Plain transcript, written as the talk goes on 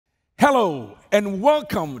Hello, and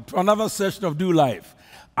welcome to another session of Do Life.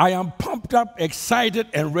 I am pumped up, excited,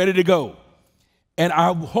 and ready to go. And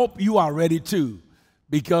I hope you are ready too,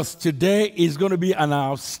 because today is going to be an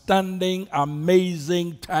outstanding,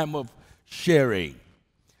 amazing time of sharing.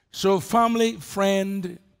 So, family,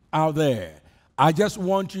 friend out there, I just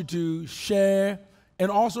want you to share and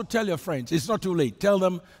also tell your friends. It's not too late. Tell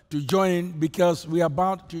them to join in because we are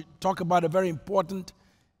about to talk about a very important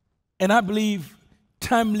and I believe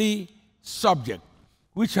timely subject,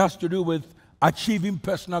 which has to do with achieving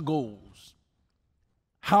personal goals.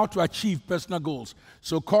 How to achieve personal goals.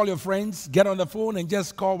 So call your friends, get on the phone, and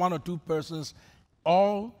just call one or two persons,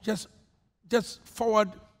 or just forward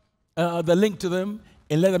the link to them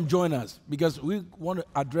and let them join us, because we want to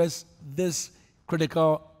address this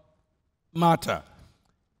critical matter,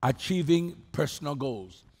 achieving personal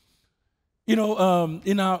goals. You know,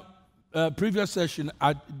 in our previous session,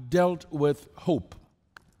 I dealt with hope.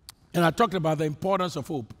 And I talked about the importance of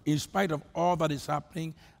hope in spite of all that is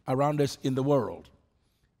happening around us in the world.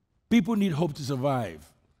 People need hope to survive.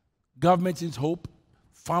 Government needs hope.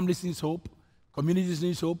 Families need hope. Communities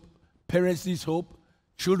need hope. Parents need hope.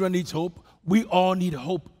 Children need hope. We all need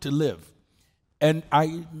hope to live. And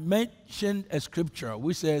I mentioned a scripture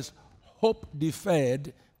which says, hope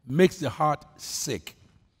deferred makes the heart sick.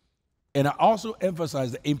 And I also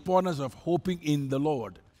emphasize the importance of hoping in the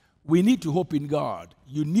Lord. We need to hope in God.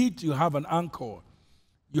 You need to have an anchor.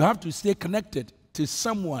 You have to stay connected to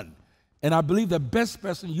someone. And I believe the best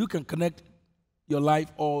person you can connect your life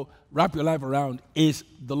or wrap your life around is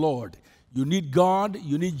the Lord. You need God,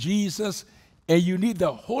 you need Jesus, and you need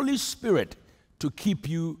the Holy Spirit to keep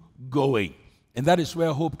you going. And that is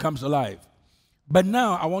where hope comes alive. But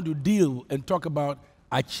now I want to deal and talk about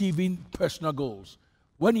achieving personal goals.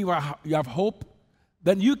 When you have hope,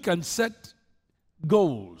 then you can set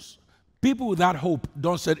goals. People without hope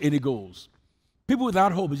don't set any goals. People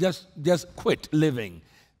without hope just quit living.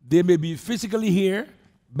 They may be physically here,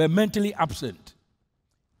 but mentally absent,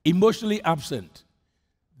 emotionally absent.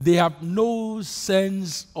 They have no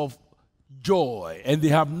sense of joy, and they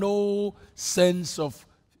have no sense of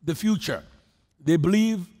the future. They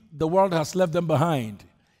believe the world has left them behind,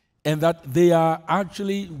 and that they are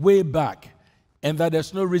actually way back, and that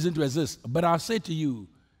there's no reason to exist. But I'll say to you,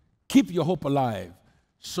 keep your hope alive,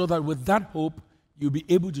 so that with that hope, you'll be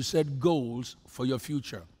able to set goals for your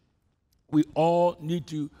future. We all need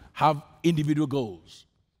to have individual goals.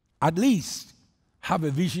 At least have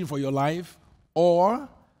a vision for your life or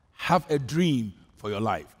have a dream for your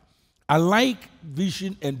life. I like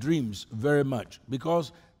vision and dreams very much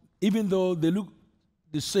because even though they look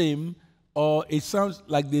the same or it sounds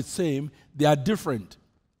like the same, they are different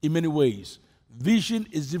in many ways. Vision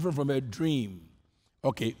is different from a dream.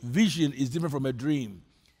 Okay, vision is different from a dream.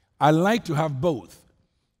 I like to have both.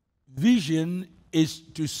 Vision is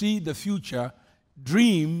to see the future.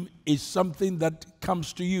 Dream is something that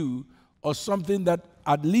comes to you or something that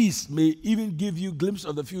at least may even give you a glimpse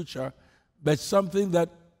of the future, but something that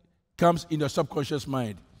comes in your subconscious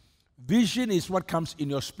mind. Vision is what comes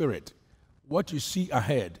in your spirit, what you see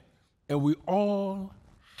ahead. And we all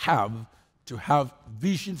have to have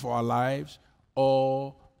vision for our lives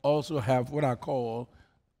or also have what I call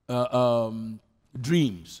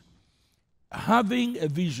dreams. Having a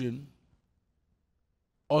vision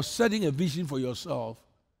or setting a vision for yourself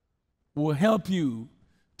will help you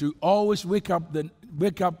to always wake up in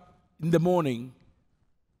the morning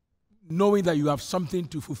knowing that you have something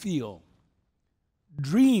to fulfill.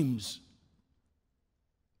 Dreams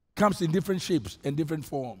comes in different shapes and different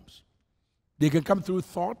forms. They can come through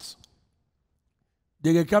thoughts.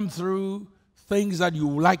 They can come through things that you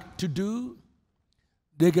like to do.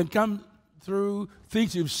 They can come through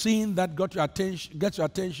things you've seen that gets your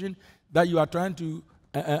attention, that you are trying to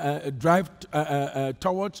drive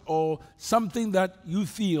towards, or something that you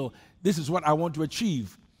feel, this is what I want to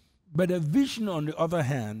achieve. But a vision, on the other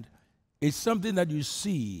hand, is something that you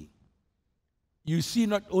see. You see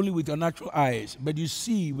not only with your natural eyes, but you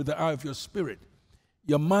see with the eye of your spirit.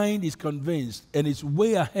 Your mind is convinced, and it's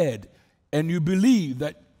way ahead, and you believe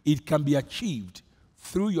that it can be achieved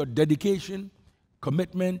through your dedication,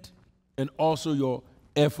 commitment, and also your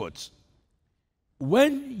efforts.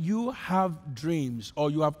 When you have dreams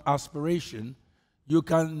or you have aspiration, you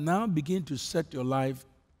can now begin to set your life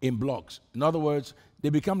in blocks. In other words, they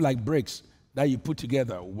become like bricks that you put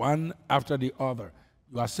together, one after the other.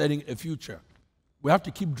 You are setting a future. We have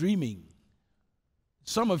to keep dreaming.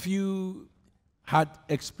 Some of you had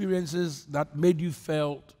experiences that made you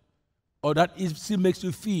felt, or that still makes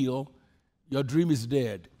you feel your dream is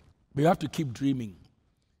dead. But you have to keep dreaming.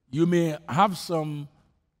 You may have some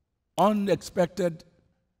unexpected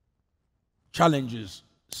challenges,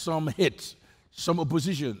 some hits, some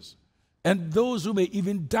oppositions, and those who may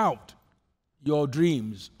even doubt your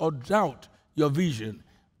dreams or doubt your vision.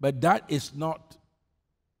 But that is not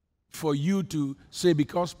for you to say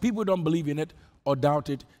because people don't believe in it or doubt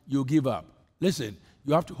it, you give up. Listen,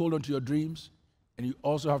 you have to hold on to your dreams, and you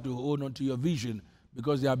also have to hold on to your vision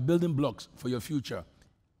because they are building blocks for your future.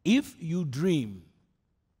 If you dream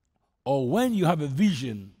or when you have a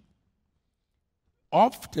vision,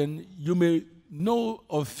 often you may know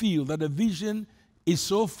or feel that the vision is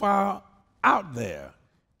so far out there,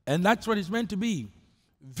 and that's what it's meant to be.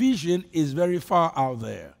 Vision is very far out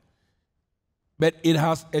there, but it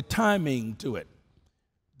has a timing to it.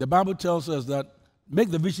 The Bible tells us that make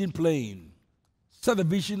the vision plain, set the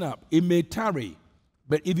vision up. It may tarry,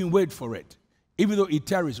 but even wait for it. Even though it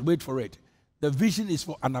tarries, wait for it. The vision is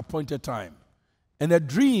for an appointed time. And a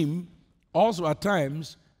dream also at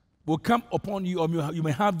times will come upon you, or you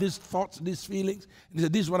may have these thoughts, these feelings, and you say,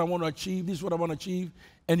 this is what I want to achieve, this is what I want to achieve,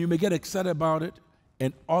 and you may get excited about it,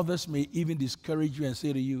 and others may even discourage you and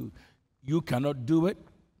say to you, you cannot do it,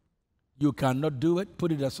 you cannot do it,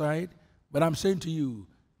 put it aside. But I'm saying to you,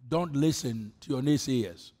 don't listen to your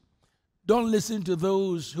naysayers. Don't listen to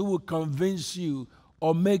those who will convince you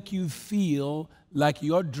or make you feel like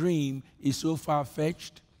your dream is so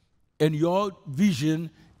far-fetched and your vision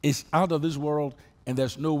is out of this world and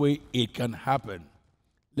there's no way it can happen.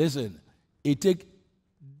 Listen, it takes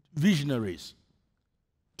visionaries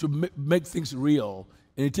to make things real,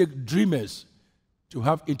 and it takes dreamers to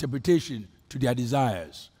have interpretation to their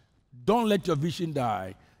desires. Don't let your vision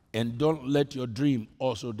die, and don't let your dream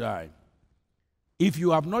also die. If you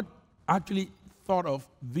have not actually thought of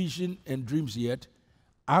vision and dreams yet,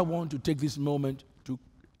 I want to take this moment to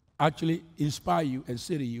actually inspire you and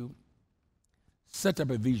say to you, set up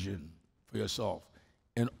a vision for yourself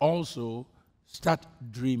and also start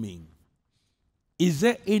dreaming. Is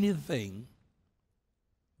there anything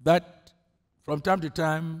that from time to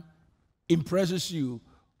time impresses you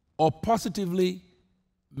or positively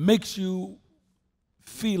makes you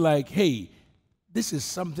feel like, hey, this is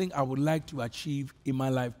something I would like to achieve in my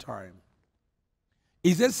lifetime?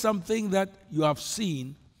 Is there something that you have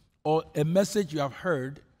seen or a message you have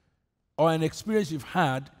heard or an experience you've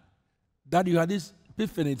had that you had this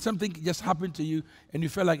epiphany, something just happened to you and you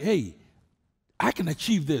felt like, hey, I can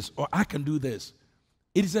achieve this or I can do this?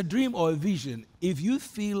 It is a dream or a vision. If you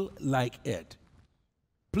feel like it,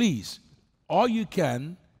 please, all you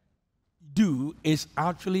can do is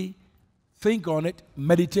actually think on it,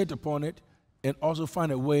 meditate upon it, and also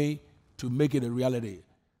find a way to make it a reality.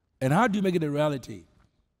 And how do you make it a reality?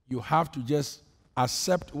 You have to just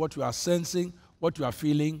accept what you are sensing, what you are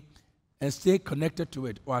feeling, and stay connected to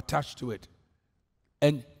it or attached to it.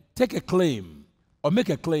 And take a claim or make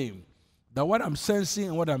a claim that what I'm sensing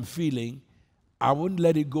and what I'm feeling, I wouldn't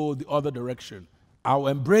let it go the other direction. I'll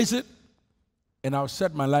embrace it and I'll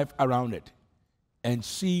set my life around it and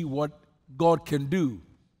see what God can do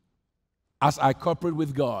as I cooperate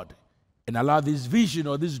with God and allow this vision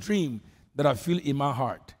or this dream that I feel in my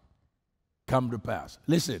heart come to pass.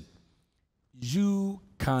 Listen, you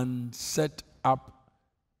can set up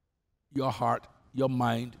your heart, your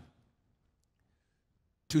mind,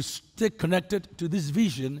 to stay connected to this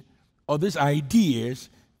vision or these ideas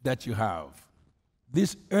that you have,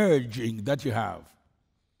 this urging that you have.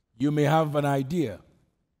 You may have an idea.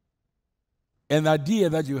 An idea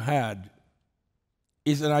that you had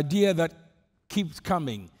is an idea that keeps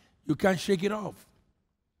coming. You can't shake it off.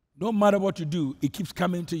 No matter what you do, it keeps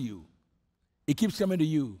coming to you. It keeps coming to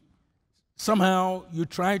you. Somehow you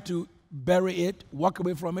try to bury it, walk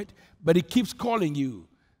away from it, but it keeps calling you.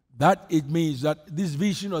 That it means that this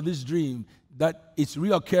vision or this dream that is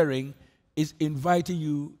reoccurring is inviting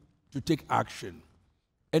you to take action.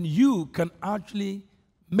 And you can actually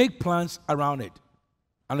make plans around it.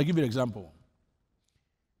 And I'll give you an example.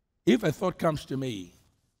 If a thought comes to me,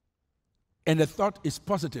 and the thought is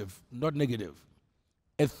positive, not negative,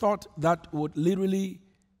 a thought that would literally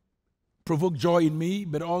provoke joy in me,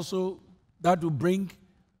 but also that will bring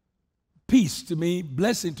peace to me,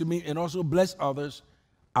 blessing to me, and also bless others,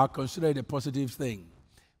 I'll consider it a positive thing.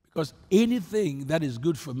 Because anything that is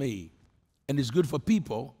good for me and is good for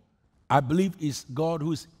people, I believe is God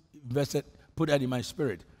who's invested, put that in my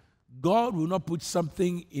spirit. God will not put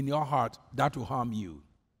something in your heart that will harm you.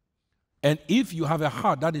 And if you have a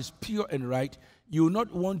heart that is pure and right, you will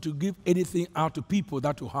not want to give anything out to people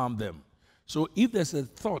that will harm them. So if there's a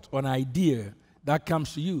thought or an idea that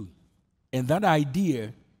comes to you, and that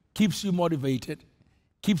idea keeps you motivated,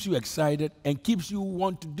 keeps you excited, and keeps you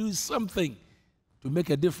want to do something to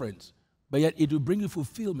make a difference, but yet it will bring you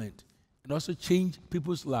fulfillment and also change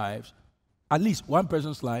people's lives, at least one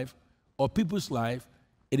person's life or people's life,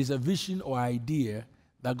 it is a vision or idea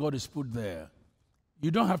that God has put there.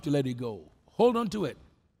 You don't have to let it go. Hold on to it.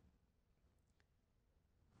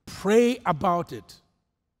 Pray about it.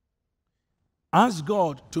 Ask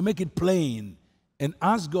God to make it plain, and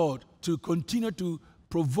ask God to continue to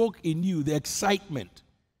provoke in you the excitement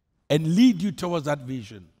and lead you towards that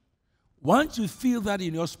vision. Once you feel that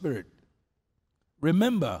in your spirit,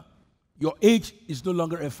 remember, your age is no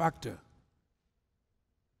longer a factor.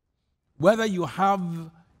 Whether you have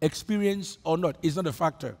experience or not is not a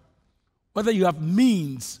factor. Whether you have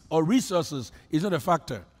means or resources is not a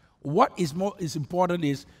factor. What is important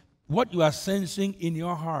is what you are sensing in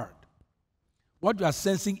your heart, what you are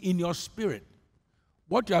sensing in your spirit,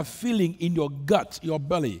 what you are feeling in your gut, your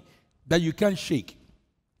belly, that you can't shake.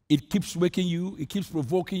 It keeps waking you, it keeps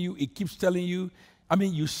provoking you, it keeps telling you. I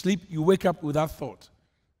mean, you sleep, you wake up with that thought.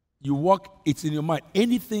 You walk, it's in your mind.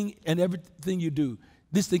 Anything and everything you do,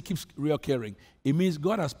 this thing keeps reoccurring. It means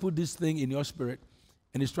God has put this thing in your spirit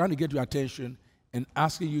and is trying to get your attention and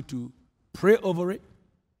asking you to pray over it,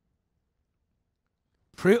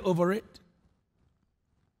 pray over it,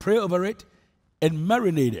 pray over it, and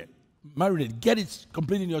marinate it. Marinate, get it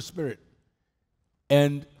completely in your spirit,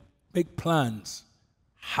 and make plans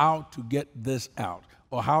how to get this out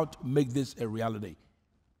or how to make this a reality.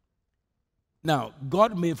 Now,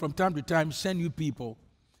 God may from time to time send you people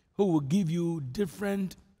who will give you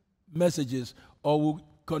different messages or will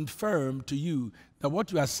confirm to you that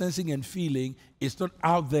what you are sensing and feeling is not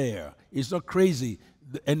out there, it's not crazy,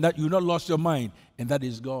 and that you've not lost your mind, and that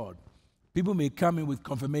is God. People may come in with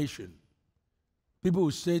confirmation. People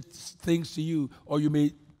will say things to you, or you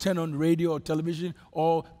may turn on radio or television,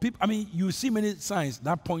 or people, I mean, you see many signs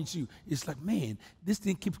that points you. It's like, man, this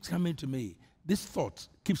thing keeps coming to me. This thought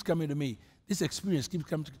keeps coming to me. This experience keeps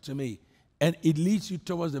coming to me. And it leads you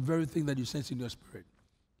towards the very thing that you sense in your spirit.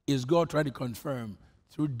 Is God trying to confirm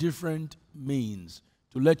through different means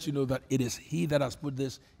to let you know that it is He that has put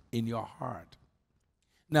this in your heart.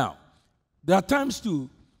 Now, there are times too,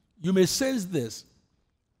 you may sense this,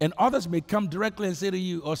 and others may come directly and say to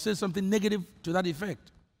you or say something negative to that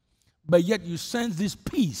effect. But yet you sense this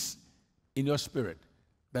peace in your spirit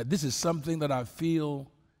that this is something that I feel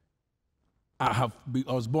I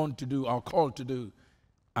was born to do, or called to do.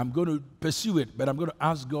 I'm going to pursue it, but I'm going to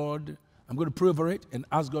ask God, I'm going to pray over it and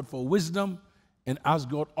ask God for wisdom and ask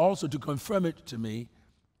God also to confirm it to me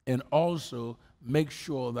and also make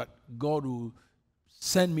sure that God will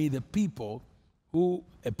send me the people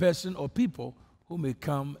a person or people who may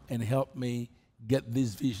come and help me get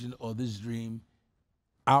this vision or this dream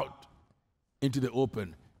out into the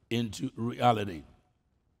open, into reality.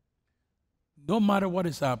 No matter what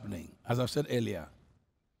is happening, as I've said earlier,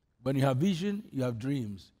 when you have vision, you have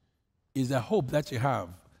dreams. It's a hope that you have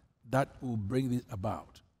that will bring this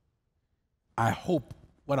about. I hope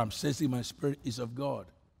what I'm sensing in my spirit is of God.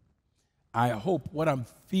 I hope what I'm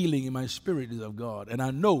feeling in my spirit is of God. And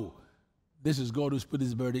I know this is God who's put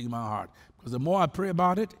this burden in my heart. Because the more I pray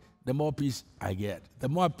about it, the more peace I get. The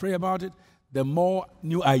more I pray about it, the more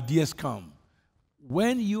new ideas come.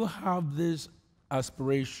 When you have this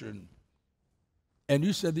aspiration and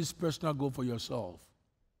you set this personal goal for yourself,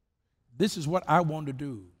 this is what I want to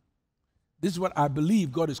do. This is what I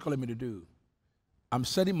believe God is calling me to do. I'm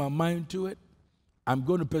setting my mind to it. I'm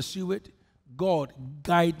going to pursue it. God,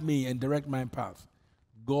 guide me and direct my path.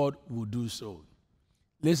 God will do so.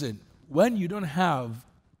 Listen, when you don't have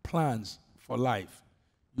plans for life,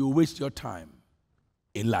 you waste your time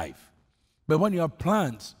in life. But when you have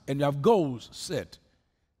plans and you have goals set,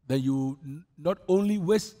 then you not only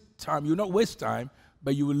waste time, you will not waste time,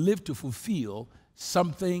 but you will live to fulfill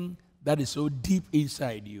something that is so deep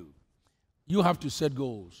inside you. You have to set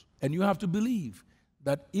goals, and you have to believe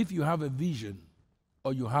that if you have a vision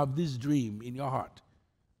or you have this dream in your heart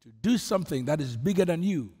to do something that is bigger than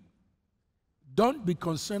you, don't be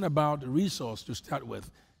concerned about the resource to start with.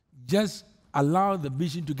 Just allow the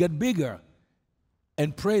vision to get bigger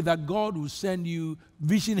and pray that God will send you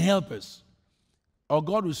vision helpers, or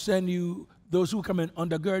God will send you those who come and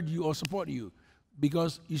undergird you or support you.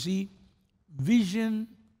 Because, you see, vision,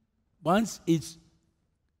 once it's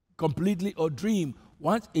completely, or dream,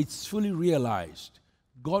 once it's fully realized,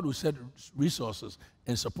 God will send resources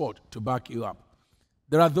and support to back you up.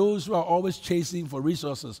 There are those who are always chasing for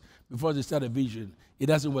resources before they start a vision. It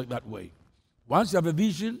doesn't work that way. Once you have a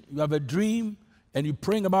vision, you have a dream, and you're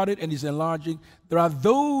praying about it and it's enlarging, there are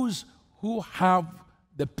those who have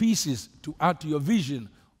the pieces to add to your vision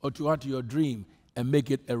or to add to your dream and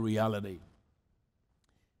make it a reality.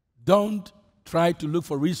 Don't try to look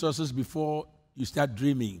for resources before you start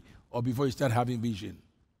dreaming or before you start having vision.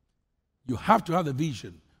 You have to have a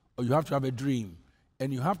vision, or you have to have a dream,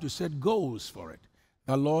 and you have to set goals for it.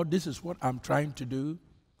 Now, Lord, this is what I'm trying to do.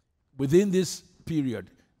 Within this period,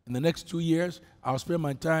 in the next 2 years, I'll spend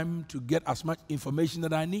my time to get as much information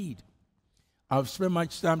that I need. I'll spend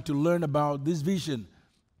much time to learn about this vision.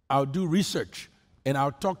 I'll do research, and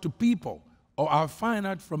I'll talk to people, or I'll find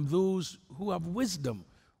out from those who have wisdom,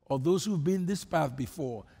 or those who've been this path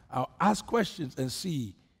before. I'll ask questions and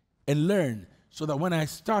see and learn, so that when I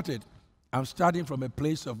started, I'm starting from a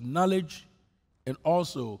place of knowledge and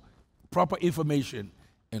also proper information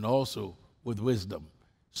and also with wisdom.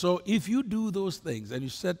 So if you do those things and you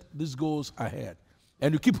set these goals ahead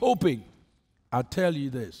and you keep hoping, I'll tell you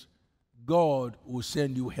this, God will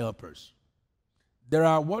send you helpers. There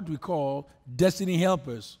are what we call destiny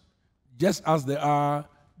helpers, just as there are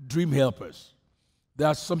dream helpers. There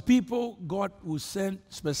are some people God will send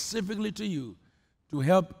specifically to you to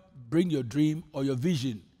help bring your dream or your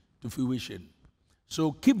vision to fruition.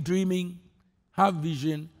 So keep dreaming, have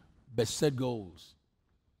vision, but set goals.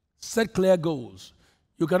 Set clear goals.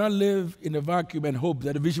 You cannot live in a vacuum and hope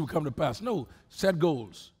that the vision will come to pass. No, set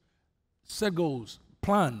goals. Set goals.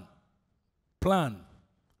 Plan, plan,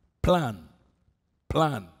 plan,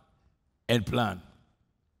 plan, and plan.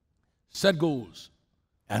 Set goals.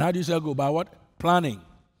 And how do you set goals? By what? Planning,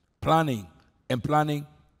 planning, and planning,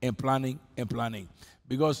 and planning, and planning.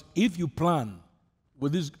 Because if you plan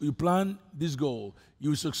with this, you plan this goal,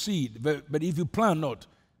 you succeed. But if you plan not,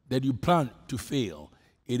 then you plan to fail.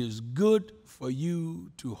 It is good for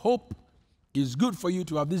you to hope. It's good for you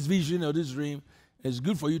to have this vision or this dream. It's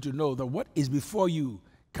good for you to know that what is before you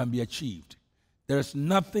can be achieved. There is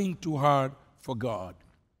nothing too hard for God.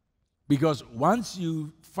 Because once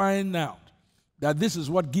you find out that this is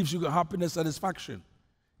what gives you happiness, satisfaction,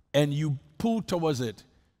 and you pull towards it,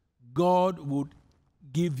 God would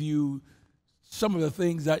give you some of the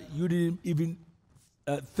things that you didn't even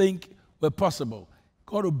think were possible.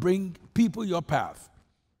 God will bring people your path,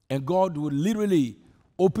 and God will literally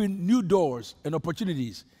open new doors and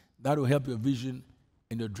opportunities that will help your vision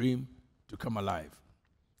and your dream to come alive.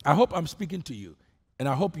 I hope I'm speaking to you, and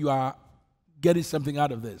I hope you are getting something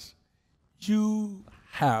out of this. You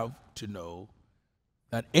have to know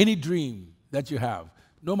that any dream that you have,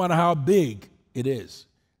 no matter how big it is,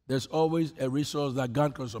 there's always a resource that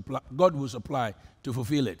God will supply to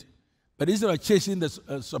fulfill it. But instead of chasing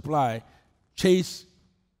the supply, chase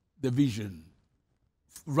the vision.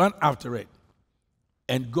 Run after it.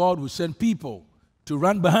 And God will send people to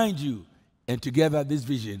run behind you, and together this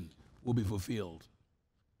vision will be fulfilled.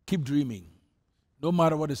 Keep dreaming. No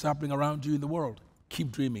matter what is happening around you in the world,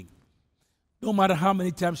 keep dreaming. No matter how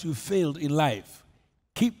many times you failed in life,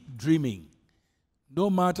 keep dreaming. No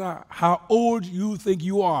matter how old you think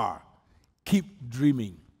you are, keep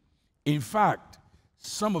dreaming. In fact,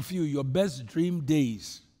 some of you, your best dream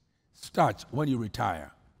days start when you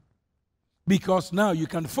retire. Because now you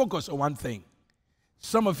can focus on one thing.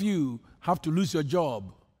 Some of you have to lose your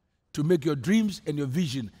job to make your dreams and your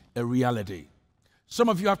vision a reality. Some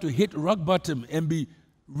of you have to hit rock bottom and be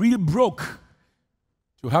real broke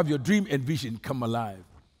to have your dream and vision come alive.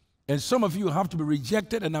 And some of you have to be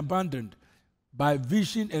rejected and abandoned by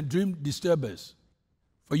vision and dream disturbers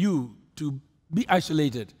for you to be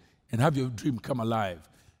isolated and have your dream come alive.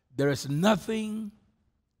 There's nothing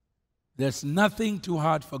too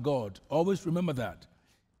hard for God. Always remember that.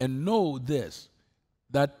 And know this,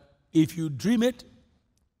 that if you dream it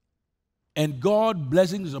and God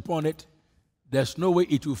blessings upon it, there's no way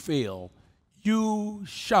it will fail. You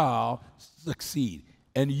shall succeed.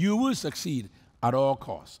 And you will succeed at all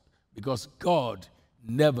costs. Because God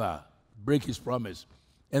never breaks his promise.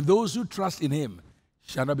 And those who trust in him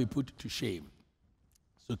shall not be put to shame.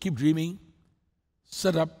 So keep dreaming,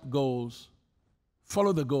 set up goals,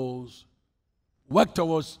 follow the goals, work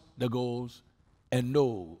towards the goals, and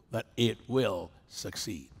know that it will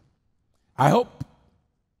succeed. I hope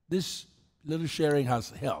this little sharing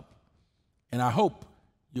has helped. And I hope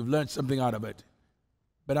you've learned something out of it.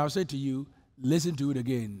 But I'll say to you, listen to it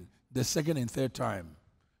again the second and third time.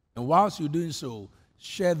 And whilst you're doing so,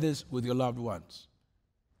 share this with your loved ones.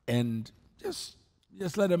 And just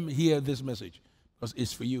let them hear this message, because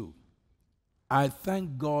it's for you. I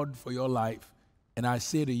thank God for your life, and I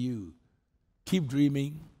say to you, keep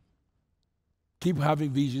dreaming, keep having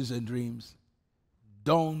visions and dreams.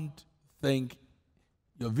 Don't think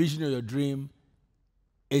your vision or your dream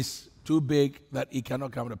is too big that it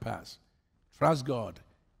cannot come to pass. Trust God,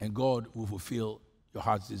 and God will fulfill your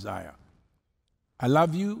heart's desire. I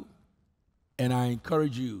love you, and I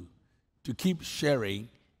encourage you to keep sharing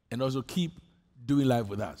and also keep doing life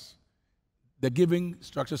with us. The giving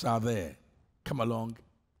structures are there. Come along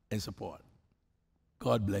and support.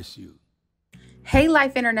 God bless you. Hey,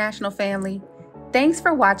 Life International family. Thanks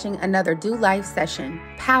for watching another Do Life session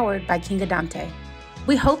powered by King Adamtey.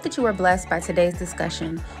 We hope that you were blessed by today's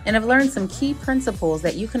discussion and have learned some key principles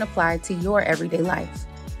that you can apply to your everyday life.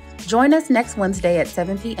 Join us next Wednesday at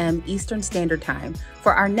 7 p.m. Eastern Standard Time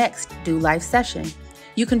for our next Do Life session.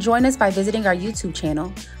 You can join us by visiting our YouTube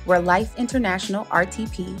channel, We're Life International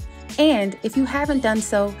RTP, and if you haven't done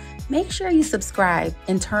so, make sure you subscribe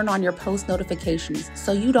and turn on your post notifications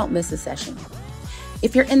so you don't miss a session.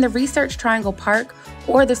 If you're in the Research Triangle Park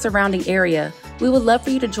or the surrounding area, we would love for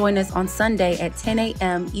you to join us on Sunday at 10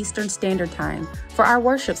 a.m. Eastern Standard Time for our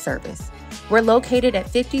worship service. We're located at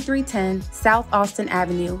 5310 South Austin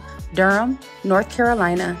Avenue, Durham, North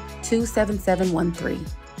Carolina, 27713.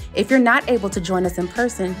 If you're not able to join us in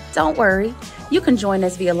person, don't worry. You can join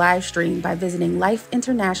us via live stream by visiting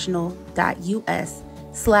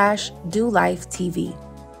lifeinternational.us/DOLifeTV.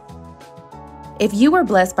 If you were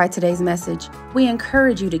blessed by today's message, we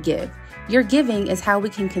encourage you to give. Your giving is how we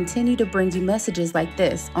can continue to bring you messages like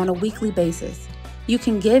this on a weekly basis. You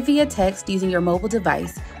can give via text using your mobile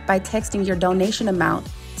device by texting your donation amount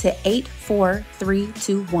to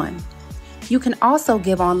 84321. You can also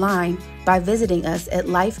give online by visiting us at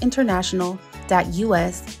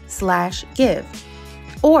lifeinternational.us/give.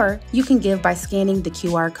 Or you can give by scanning the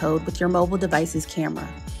QR code with your mobile device's camera.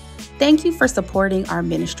 Thank you for supporting our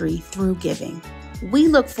ministry through giving. We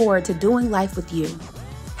look forward to doing life with you.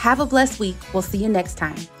 Have a blessed week. We'll see you next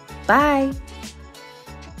time. Bye.